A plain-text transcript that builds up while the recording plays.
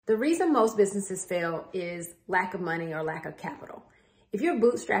The reason most businesses fail is lack of money or lack of capital. If you're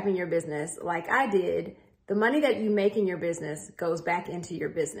bootstrapping your business like I did, the money that you make in your business goes back into your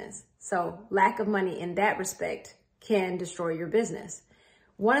business. So lack of money in that respect can destroy your business.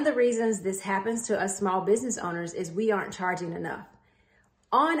 One of the reasons this happens to us small business owners is we aren't charging enough.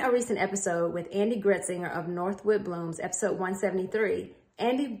 On a recent episode with Andy Gretzinger of Northwood Blooms, episode 173,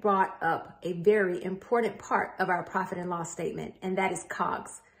 Andy brought up a very important part of our profit and loss statement, and that is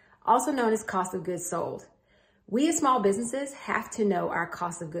COGS, also known as cost of goods sold. We as small businesses have to know our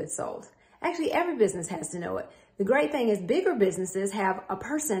cost of goods sold. Actually, every business has to know it. The great thing is bigger businesses have a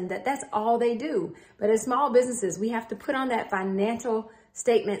person that's all they do. But as small businesses, we have to put on that financial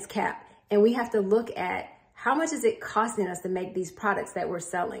statements cap, and we have to look at how much is it costing us to make these products that we're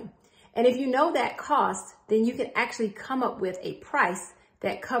selling. And if you know that cost, then you can actually come up with a price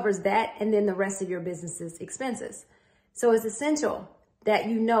that covers that and then the rest of your business's expenses. So it's essential that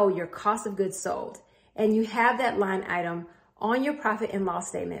you know your cost of goods sold and you have that line item on your profit and loss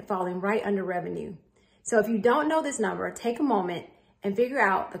statement falling right under revenue. So if you don't know this number, take a moment and figure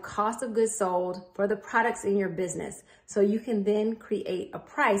out the cost of goods sold for the products in your business so you can then create a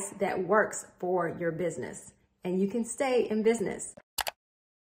price that works for your business and you can stay in business.